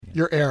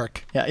You're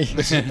Eric. Yeah.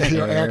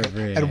 You're Eric.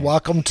 And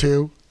welcome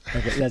to...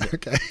 Okay, that's it.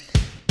 Okay.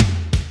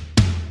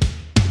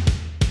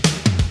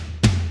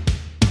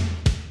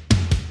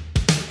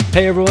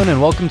 Hey everyone, and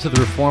welcome to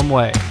The Reform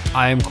Way.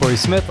 I am Corey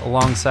Smith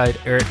alongside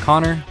Eric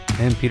Connor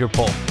and Peter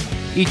Pohl.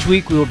 Each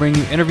week we will bring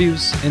you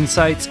interviews,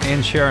 insights,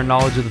 and share our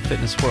knowledge of the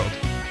fitness world.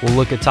 We'll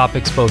look at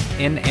topics both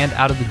in and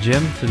out of the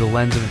gym through the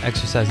lens of an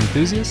exercise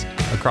enthusiast,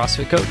 a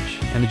CrossFit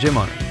coach, and a gym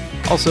owner.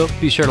 Also,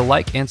 be sure to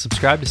like and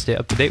subscribe to stay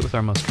up to date with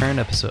our most current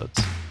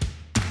episodes.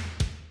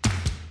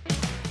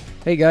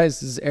 Hey guys,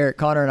 this is Eric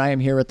Connor, and I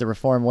am here with The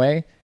Reform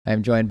Way. I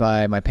am joined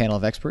by my panel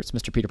of experts,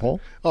 Mr. Peter Pohl.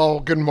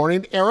 Oh, good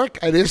morning, Eric.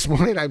 It is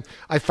morning.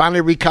 I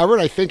finally recovered.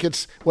 I think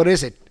it's, what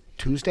is it,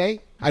 Tuesday?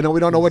 I know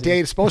we don't know what day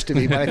it's supposed to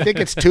be, but I think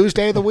it's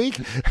Tuesday of the week.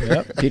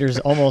 Yep. Peter's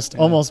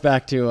almost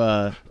back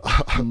to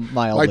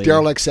my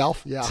derelict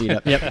self. Yeah.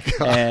 Yep.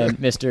 And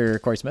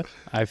Mr. Corey Smith.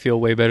 I feel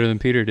way better than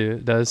Peter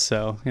does,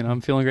 so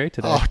I'm feeling great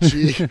today. Oh,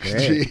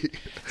 gee.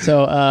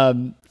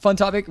 So, fun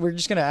topic. We're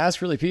just going to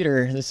ask really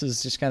Peter. This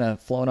is just kind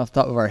of flowing off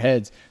the top of our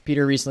heads.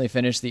 Peter recently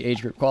finished the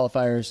Age Group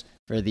Qualifiers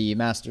for the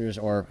Masters,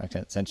 or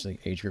essentially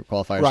Age Group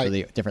Qualifiers for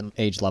the different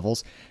age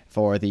levels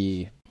for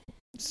the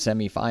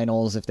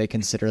semifinals, if they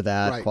consider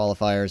that,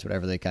 qualifiers,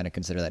 whatever they kind of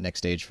consider that next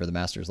stage for the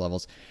Masters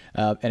levels.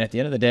 And at the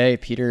end of the day,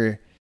 Peter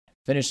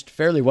finished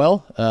fairly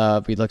well.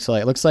 He looks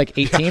like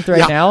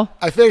 18th now.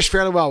 I finished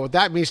fairly well. What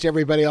that means to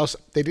everybody else,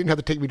 they didn't have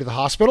to take me to the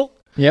hospital.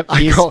 Yep,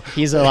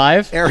 he's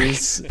alive. Eric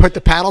put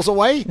the paddles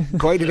away.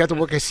 Corey didn't have to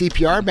work a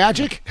CPR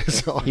magic.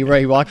 So he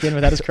walked in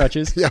without his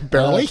crutches. Yeah,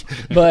 barely.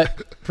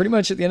 But pretty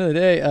much at the end of the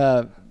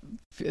day,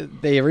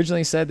 they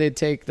originally said they'd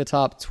take the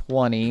top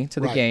 20 to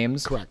the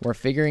games. Correct. We're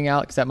figuring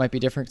out, because that might be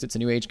different because it's a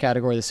new age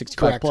category, the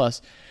 65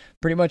 plus.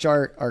 Pretty much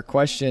our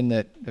question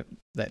that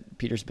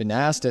Peter's been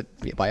asked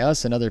by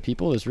us and other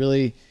people is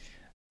really,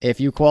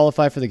 if you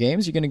qualify for the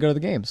games, you're going to go to the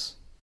games.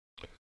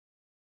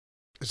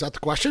 Is that the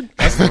question?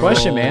 That's the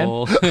question, man.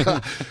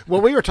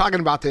 Well, we were talking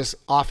about this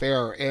off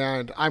air,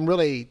 and I'm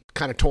really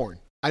kind of torn.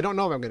 I don't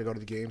know if I'm going to go to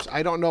the games.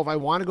 I don't know if I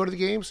want to go to the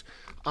games.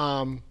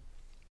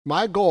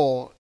 My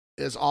goal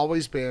has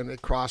always been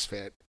at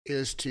CrossFit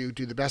is to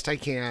do the best I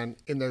can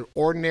in the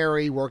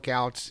ordinary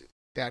workouts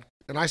that,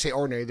 and I say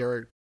ordinary,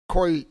 they're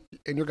Corey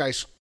and your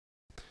guys,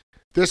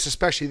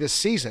 especially this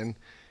season,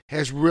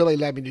 has really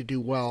led me to do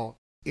well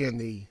in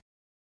the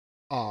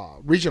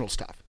regional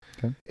stuff.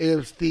 Okay.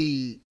 Is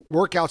the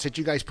workouts that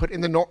you guys put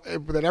in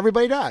that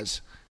everybody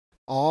does,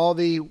 all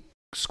the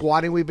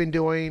squatting we've been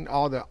doing,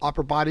 all the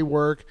upper body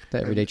work, the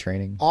everyday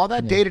training, all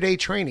that day-to-day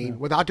training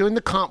without doing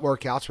the comp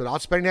workouts,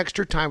 without spending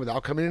extra time,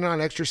 without coming in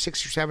on extra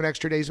 6 or 7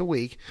 extra days a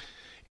week.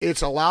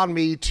 It's allowed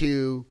me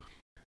to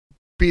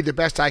be the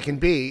best I can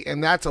be,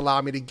 and that's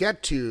allowed me to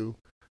get to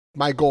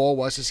my goal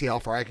was to see how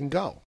far I can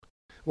go.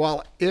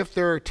 Well, if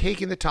they're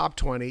taking the top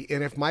 20,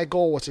 and if my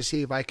goal was to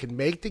see if I can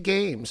make the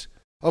games,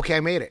 okay, I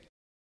made it.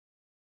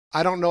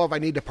 I don't know if I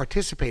need to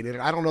participate in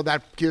it. I don't know if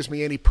that gives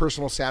me any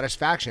personal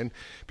satisfaction,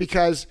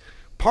 because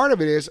part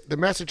of it is the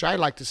message I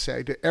like to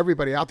say to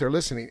everybody out there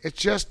listening. It's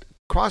just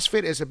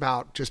CrossFit is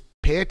about just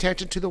pay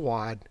attention to the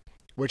WOD,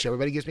 which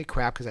everybody gives me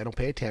crap because I don't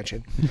pay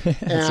attention.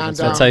 And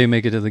that's how you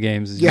make it to the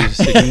games. Is you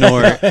just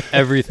ignore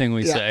everything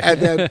we say. And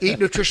then eat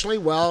nutritionally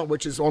well,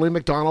 which is only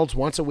McDonald's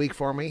once a week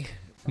for me,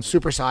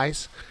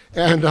 supersize,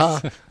 and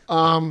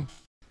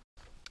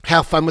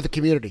have fun with the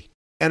community.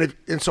 And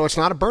so it's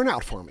not a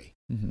burnout for me.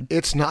 Mm-hmm.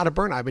 It's not a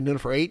burnout. I've been doing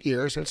it for 8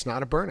 years, and it's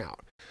not a burnout.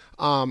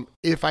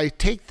 If I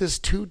take this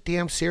too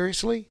damn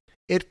seriously,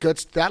 it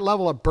gets that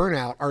level of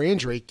burnout or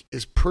injury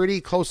is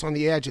pretty close on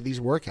the edge of these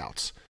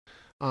workouts.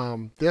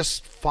 This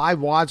 5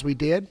 WODs we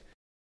did,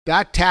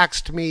 that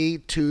taxed me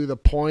to the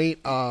point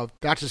of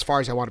that's as far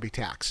as I want to be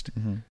taxed.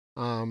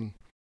 Mm-hmm.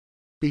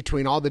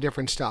 Between all the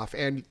different stuff.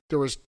 And there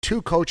was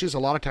 2 coaches a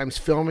lot of times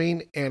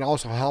filming and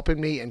also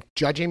helping me and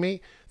judging me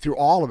through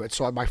all of it.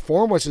 So my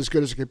form was as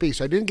good as it could be.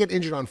 So I didn't get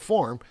injured on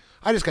form.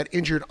 I just got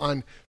injured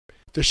on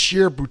the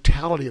sheer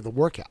brutality of the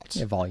workouts.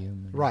 Yeah,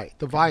 volume. Right.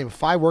 The volume.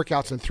 5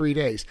 workouts in 3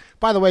 days.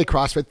 By the way,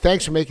 CrossFit,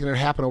 thanks for making it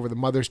happen over the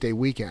Mother's Day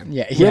weekend.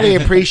 Yeah. Really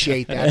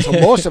appreciate that. So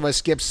most of us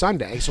skipped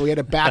Sunday, so we had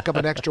to back up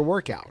an extra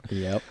workout.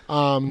 Yep.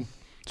 So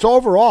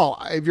overall,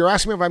 if you're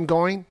asking me if I'm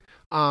going,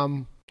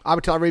 I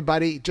would tell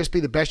everybody, just be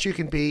the best you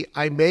can be.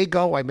 I may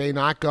go, I may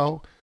not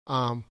go.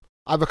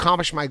 I've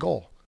accomplished my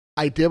goal.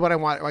 I did what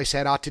I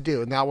set out to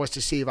do, and that was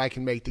to see if I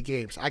can make the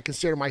games. I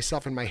consider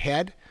myself in my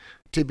head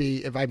to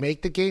be, if I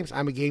make the games,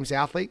 I'm a games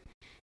athlete.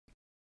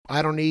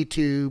 I don't need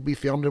to be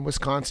filmed in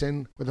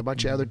Wisconsin with a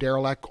bunch of other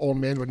derelict old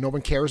men that no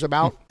one cares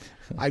about.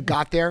 I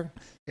got there,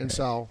 and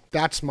so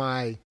that's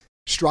my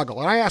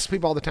struggle. And I ask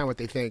people all the time what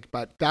they think,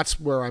 but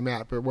that's where I'm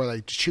at. But where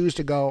I choose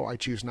to go, I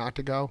choose not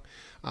to go.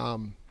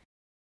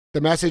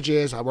 The message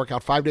is I work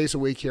out 5 days a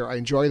week here. I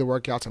enjoy the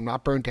workouts. I'm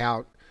not burnt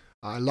out.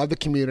 I love the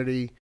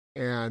community.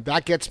 And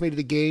that gets me to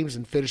the games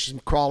and finishes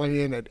crawling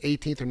in at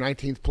 18th or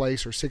 19th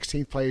place or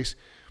 16th place.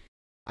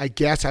 I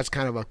guess that's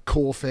kind of a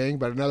cool thing.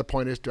 But another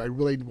point is, do I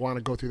really want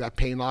to go through that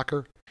pain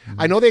locker? Mm-hmm.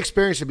 I know the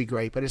experience would be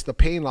great, but it's the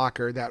pain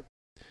locker that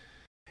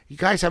you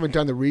guys haven't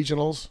done the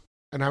regionals.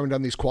 and haven't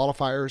done these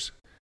qualifiers,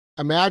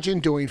 imagine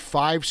doing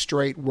 5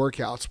 straight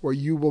workouts where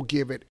you will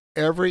give it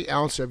every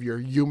ounce of your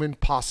human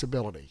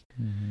possibility.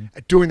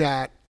 Doing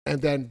that,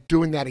 and then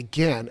doing that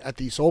again at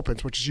these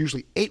opens, which is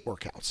usually 8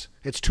 workouts.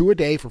 It's 2 a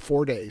day for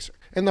 4 days.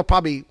 And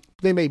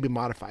they may be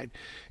modified.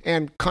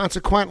 And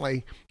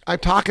consequently, I'm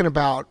talking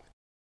about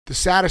the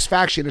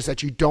satisfaction is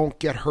that you don't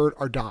get hurt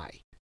or die.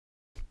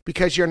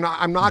 Because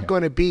I'm not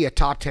going to be a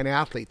top 10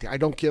 athlete. I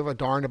don't give a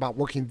darn about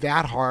working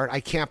that hard. I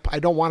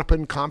don't want to put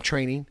in comp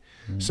training.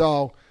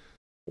 So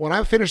when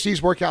I finish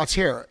these workouts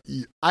here,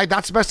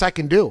 that's the best I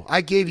can do.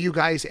 I gave you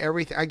guys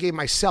everything. I gave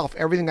myself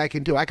everything I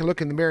can do. I can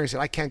look in the mirror and say,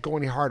 I can't go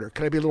any harder.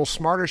 Could I be a little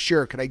smarter?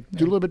 Sure. Could I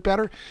do a little bit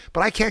better?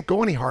 But I can't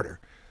go any harder.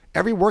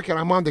 Every workout,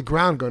 I'm on the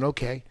ground going,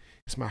 okay,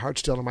 is my heart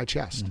still in my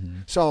chest?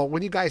 So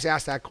when you guys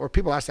ask that, or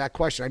people ask that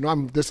question, I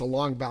know this is a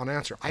long bound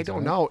answer. I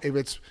don't know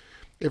if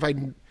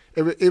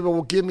it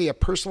will give me a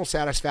personal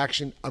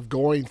satisfaction of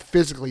going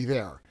physically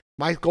there.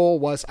 My goal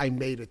was I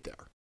made it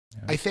there.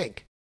 I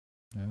think.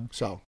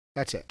 So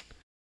that's it.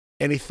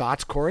 Any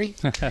thoughts, Corey?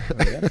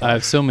 I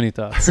have so many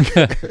thoughts.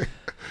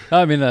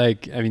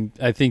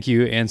 I think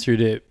you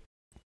answered it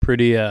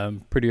pretty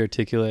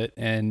articulate,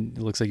 and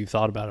it looks like you've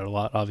thought about it a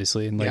lot,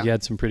 obviously, and you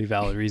had some pretty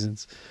valid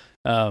reasons.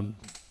 On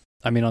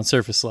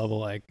surface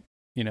level,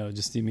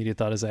 just the immediate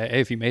thought is, hey,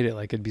 if you made it,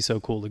 it'd be so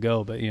cool to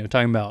go. But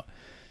talking about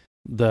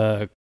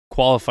the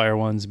qualifier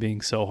ones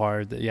being so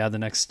hard that the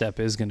next step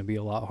is going to be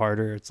a lot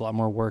harder. It's a lot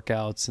more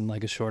workouts in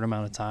a short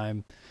amount of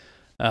time.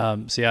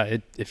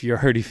 If you're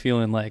already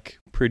feeling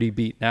pretty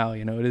beat now,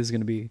 it is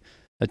going to be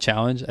a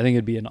challenge. I think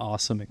it'd be an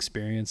awesome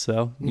experience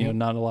though.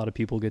 Not a lot of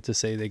people get to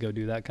say they go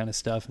do that kind of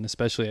stuff, and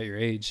especially at your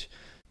age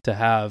to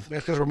have.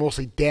 That's because we're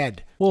mostly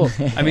dead. Well,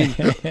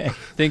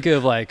 think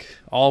of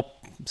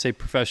all, say,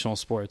 professional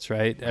sports,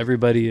 right?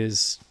 Everybody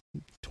is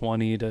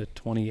 20 to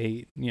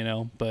 28,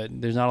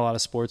 but there's not a lot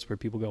of sports where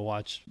people go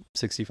watch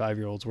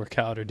 65-year-olds work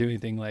out or do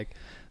anything like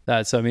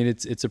that. So,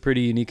 it's a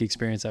pretty unique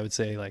experience, I would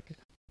say,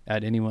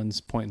 at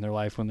anyone's point in their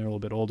life when they're a little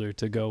bit older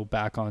to go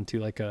back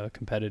onto a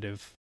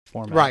competitive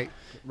format. Right.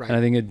 And I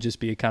think it'd just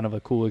be kind of a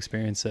cool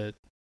experience that,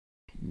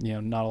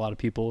 not a lot of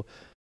people,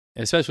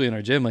 especially in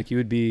our gym, you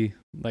would be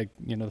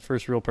the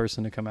first real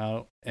person to come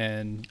out,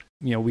 and,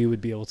 we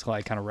would be able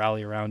to kind of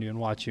rally around you and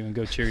watch you and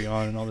go cheer you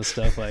on and all this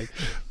stuff.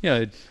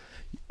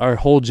 Our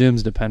whole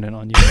gym's dependent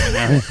on you right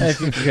now.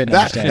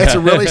 That's a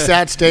really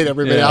sad state,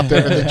 everybody out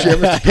there. The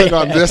gym is dependent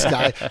on this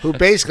guy who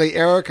basically,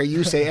 Eric, or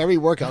you say every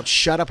workout,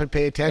 shut up and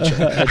pay attention.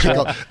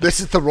 This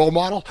is the role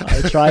model?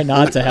 I try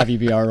not to have you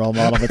be our role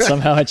model, but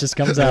somehow it just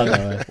comes out that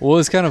way. Well,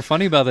 what's kind of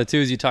funny about that, too,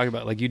 is you talk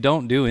about, you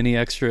don't do any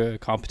extra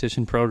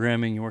competition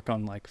programming. You work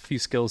on, a few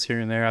skills here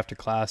and there after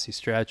class. You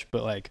stretch,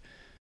 but,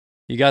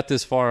 you got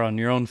this far on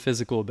your own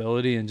physical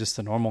ability and just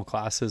the normal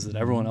classes that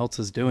everyone else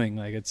is doing.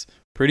 It's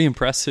pretty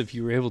impressive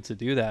you were able to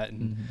do that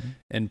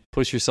and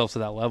push yourself to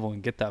that level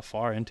and get that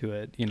far into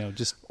it.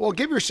 Well,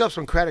 give yourself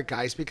some credit,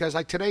 guys, because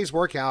today's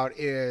workout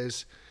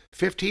is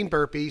 15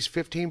 burpees,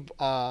 15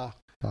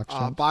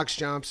 box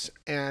jumps,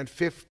 and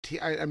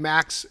 15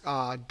 max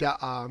double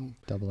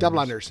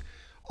unders.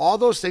 All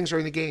those things are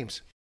in the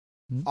games.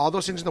 All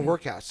those things in the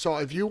workout. So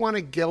if you want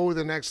to go to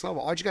the next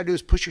level, all you got to do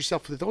is push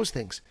yourself to those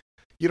things.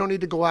 You don't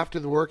need to go after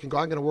the work and go,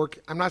 I'm going to work.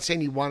 I'm not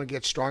saying you want to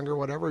get stronger or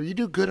whatever. You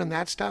do good on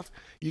that stuff.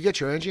 You get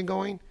your engine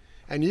going,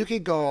 and you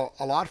can go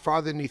a lot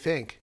farther than you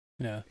think.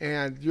 Yeah.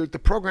 And the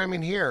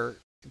programming here,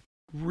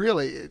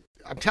 really,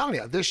 I'm telling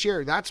you, this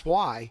year, that's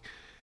why.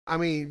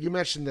 You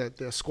mentioned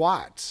the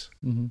squats.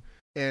 And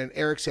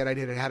Eric said I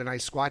had a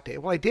nice squat day.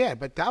 Well, I did,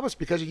 but that was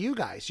because of you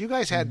guys. You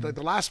guys had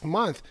the last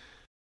month,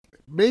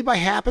 maybe by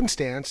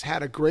happenstance,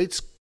 had a great.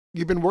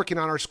 You've been working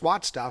on our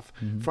squat stuff,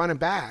 front and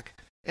back,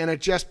 and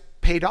it just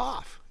paid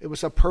off. It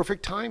was a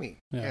perfect timing.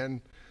 Yeah.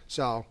 And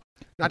so,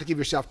 not to give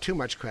yourself too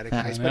much credit,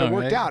 guys, but it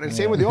worked out. And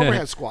same with the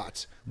overhead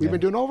squats. We've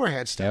been doing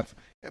overhead stuff,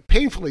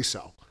 painfully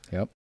so.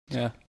 Yep.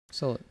 Yeah.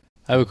 So,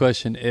 I have a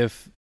question.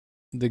 If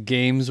the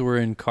games were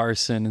in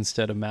Carson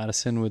instead of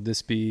Madison, would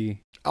this be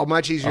a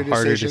much easier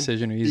harder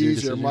decision or easier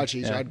decision? Much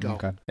easier. Yeah. I'd go.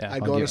 Okay. Yeah,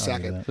 I'd go in a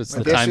second. It's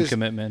the time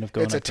commitment of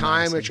going. It's a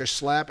time, it's your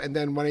slep, and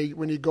then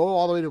when you go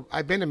all the way to,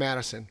 I've been to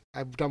Madison.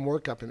 I've done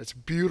work up, and it's a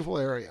beautiful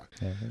area.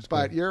 Yeah,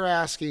 but you're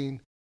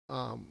asking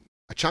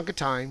a chunk of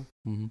time,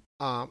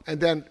 and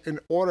then in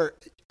order,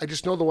 I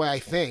just know the way I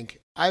think.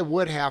 I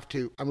would have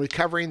to. I'm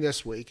recovering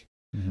this week,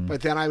 but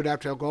then I would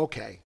have to go.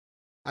 Okay,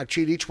 I'd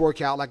treat each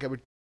workout like I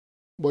would,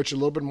 which a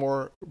little bit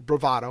more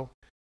bravado.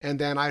 And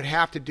then I'd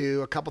have to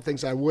do a couple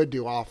things I would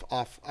do off.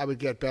 I would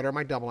get better at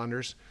my double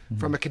unders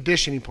from a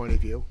conditioning point of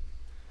view.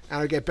 And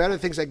I would get better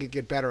at things I could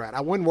get better at.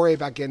 I wouldn't worry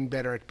about getting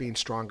better at being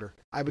stronger.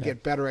 I would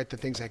get better at the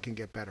things I can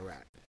get better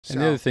at. So,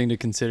 and the other thing to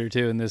consider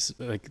too, in this,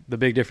 the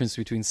big difference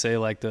between, say,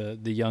 the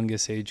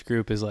youngest age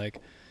group is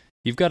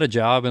you've got a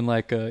job and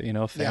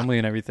a family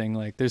and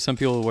everything. There's some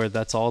people where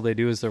that's all they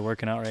do is they're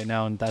working out right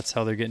now, and that's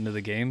how they're getting to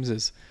the games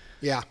is.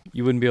 Yeah.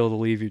 You wouldn't be able to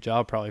leave your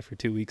job probably for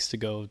 2 weeks to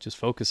go just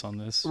focus on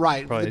this.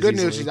 Right. The good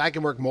news is I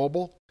can work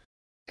mobile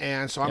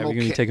And so I'm We're okay.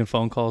 going to be taking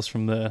phone calls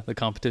from the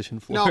competition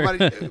floor. No,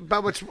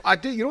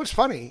 but you know what's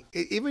funny?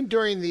 Even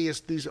during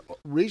these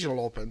regional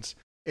opens,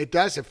 it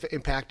does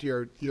impact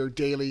your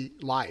daily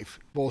life,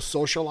 both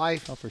social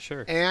life Oh, for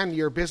sure. and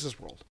your business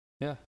world.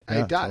 Yeah.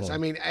 It does. Totally. I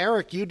mean,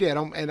 Eric, you did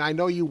them, and I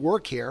know you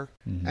work here,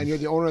 and you're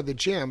the owner of the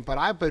gym, but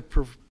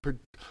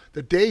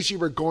the days you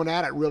were going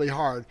at it really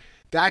hard,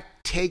 that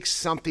takes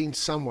something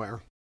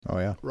somewhere, Oh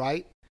yeah.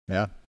 right?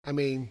 Yeah. I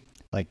mean,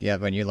 Like, yeah,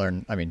 when you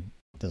learn, I mean,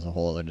 there's a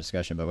whole other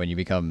discussion, but when you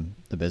become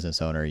the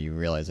business owner, you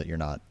realize that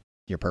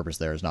your purpose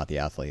there is not the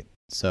athlete.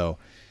 So,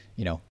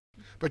 you know.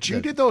 but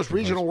you did those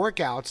regional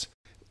workouts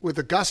with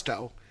a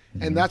gusto,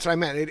 and that's what I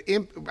meant.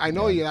 I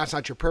know that's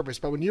not your purpose,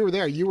 but when you were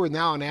there, you were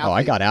now an athlete. Oh,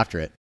 I got after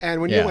it. And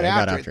when you went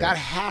after it, that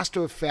has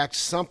to affect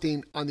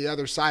something on the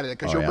other side of it,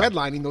 because you're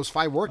redlining those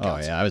 5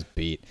 workouts. Oh yeah, I was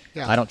beat.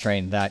 Yeah. I don't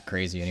train that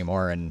crazy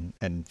anymore, and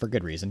for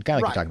good reason. Kind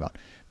of like Right. you're talking about.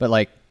 But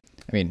like,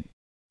 I mean,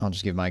 I'll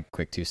just give my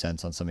quick 2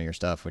 cents on some of your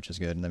stuff, which is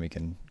good, and then we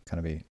can kind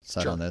of be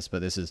set on this.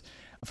 But this is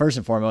first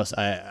and foremost,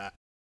 I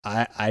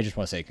just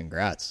want to say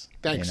congrats.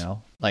 Thanks. You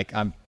know, like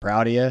I'm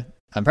proud of you.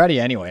 I'm proud of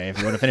you anyway. If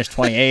you would have finished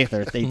 28th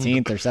or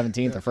 18th or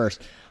 17th or first,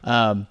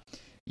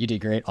 you did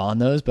great on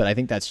those. But I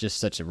think that's just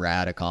such a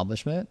rad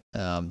accomplishment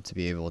to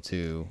be able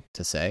to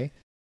say.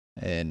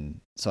 And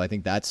so I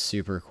think that's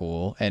super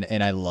cool.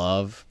 And I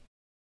love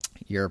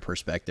your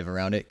perspective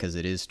around it, because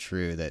it is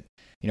true that,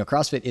 you know,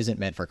 CrossFit isn't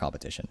meant for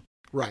competition.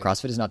 Right.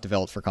 CrossFit is not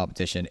developed for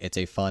competition. It's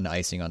a fun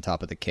icing on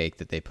top of the cake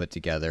that they put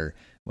together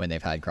when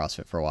they've had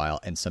CrossFit for a while,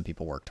 and some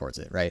people work towards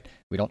it, right?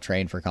 We don't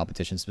train for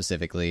competition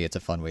specifically. It's a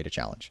fun way to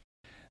challenge.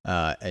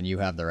 And you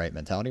have the right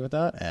mentality with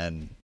that.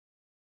 And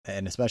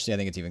especially I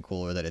think it's even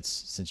cooler that it's,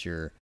 since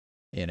you're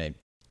in a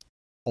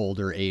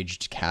older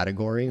aged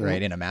category,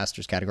 right? In a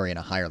master's category, in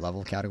a higher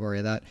level category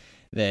of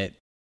that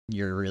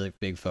your really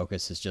big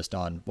focus is just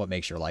on what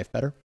makes your life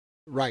better.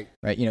 Right.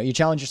 Right. You know, you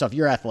challenge yourself.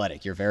 You're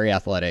athletic. You're very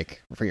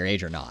athletic for your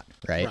age or not.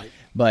 Right.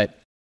 But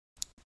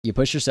you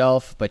push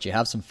yourself, but you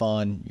have some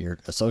fun. You're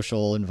a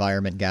social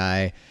environment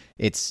guy.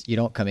 You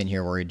don't come in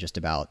here worried just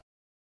about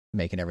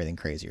making everything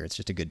crazier. It's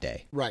just a good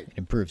day. Right. It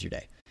improves your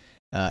day.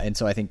 And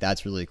so I think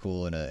that's really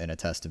cool and a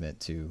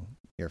testament to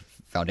your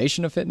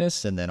foundation of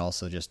fitness, and then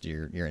also just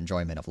your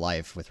enjoyment of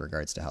life with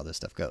regards to how this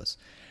stuff goes.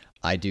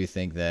 I do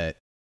think that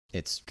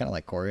it's kind of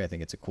like Corey. I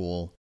think it's a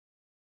cool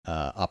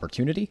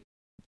opportunity,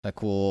 a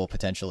cool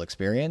potential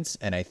experience.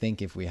 And I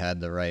think if we had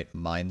the right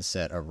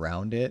mindset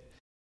around it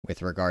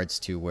with regards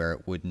to where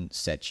it wouldn't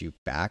set you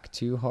back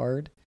too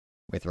hard,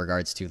 with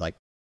regards to like,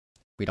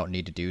 we don't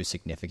need to do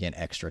significant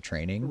extra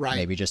training,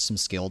 maybe just some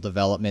skill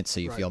development so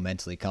you feel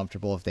mentally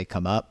comfortable if they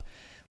come up.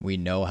 We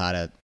know how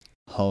to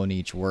hone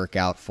each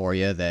workout for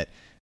you, that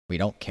we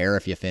don't care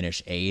if you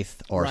finish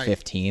 8th or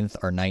 15th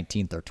or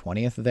 19th or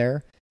 20th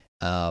there.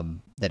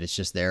 That it's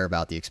just there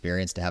about the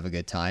experience to have a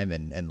good time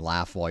and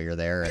laugh while you're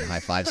there and high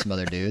five some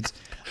other dudes.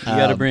 You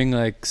got to bring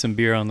like some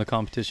beer on the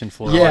competition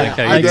floor. Yeah,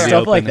 like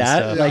stuff like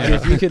that. Like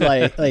if you could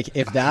like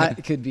if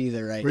that could be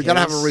the right. We got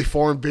to have a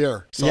reformed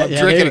beer. So I'm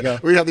there drinking you go.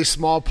 We have these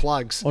small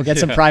plugs. We'll get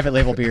some private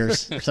label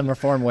beers, some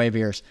Reform Way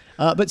beers.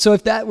 But so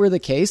if that were the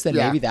case, then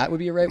maybe that would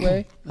be a right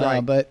way.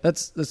 But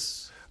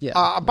that's.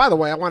 Yeah. By the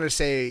way, I wanted to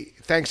say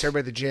thanks to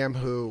everybody at the gym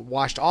who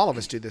watched all of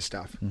us do this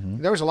stuff.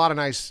 There was a lot of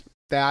nice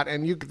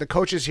and the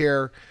coaches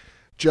here.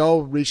 Joe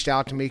reached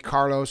out to me,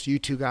 Carlos, you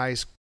two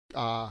guys,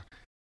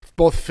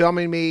 both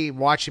filming me,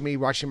 watching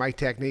my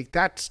technique.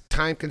 That's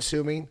time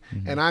consuming,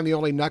 and I'm the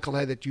only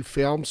knucklehead that you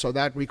film, so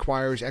that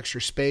requires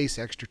extra space,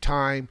 extra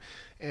time,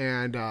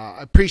 and I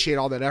appreciate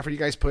all that effort you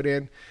guys put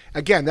in.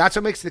 Again, that's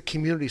what makes the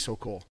community so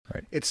cool.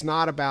 Right. It's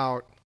not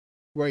about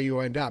where you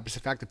end up. It's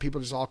the fact that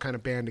people just all kind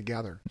of band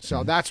together.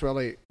 So that's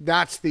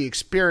the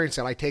experience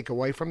that I take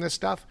away from this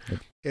stuff.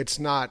 It's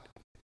not,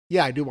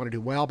 I do want to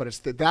do well, but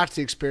that's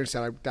the experience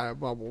that I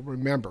will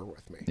remember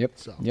with me. Yep.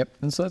 So.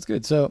 And so that's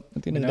good. So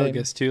at the end of the day, I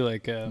guess too,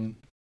 like, you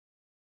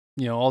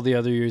know, all the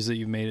other years that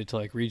you've made it to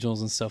like regionals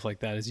and stuff like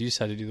that, is you just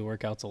had to do the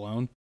workouts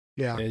alone.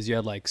 Yeah. Is you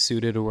had like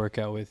Suited to work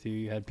out with you.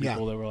 You had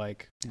people that were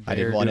like, I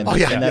did one in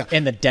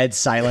the dead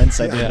silence.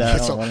 I did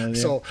that.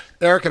 So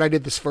Eric and I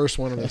did this first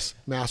one of this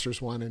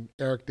Masters one, and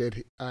Eric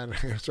did.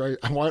 Sorry,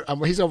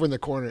 he's over in the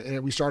corner,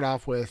 and we start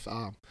off with.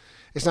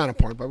 It's not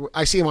important, but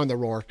I see him on the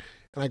roar.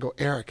 And I go,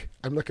 Eric,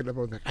 I'm looking at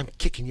him, I'm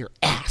kicking your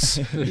ass.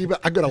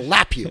 I'm going to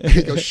lap you. And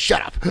he goes,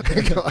 shut up.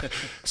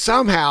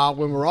 Somehow,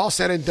 when we're all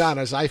said and done,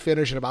 as I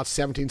finish in about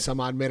 17 some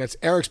odd minutes,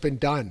 Eric's been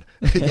done.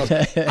 He goes,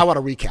 I want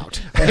to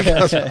recount.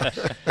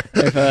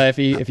 If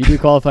you do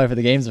qualify for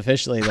the games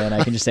officially, then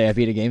I can just say I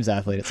beat a games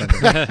athlete at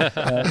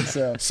something.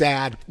 So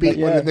sad. Beat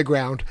one in the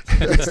ground.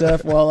 Good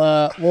stuff.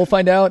 Well, we'll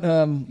find out,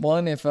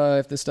 one, if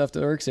this stuff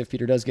works, if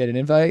Peter does get an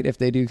invite, if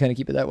they do kind of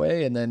keep it that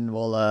way, and then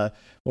we'll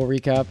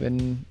recap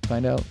and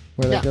find out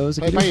where that goes.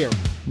 Play by ear.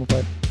 We'll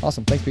play.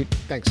 Awesome. Thanks, Pete.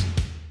 Thanks.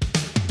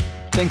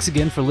 Thanks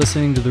again for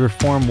listening to The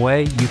Reform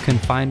Way. You can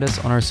find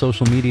us on our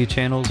social media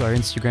channels. Our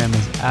Instagram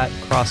is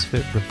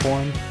 @CrossFit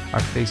Reform. Our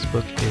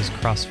Facebook is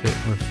CrossFit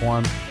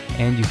Reform.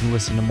 And you can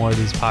listen to more of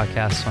these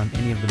podcasts on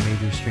any of the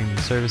major streaming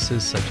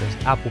services such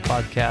as Apple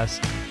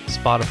Podcasts,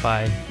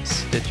 Spotify,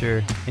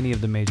 Stitcher, any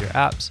of the major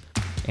apps,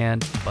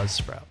 and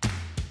Buzzsprout.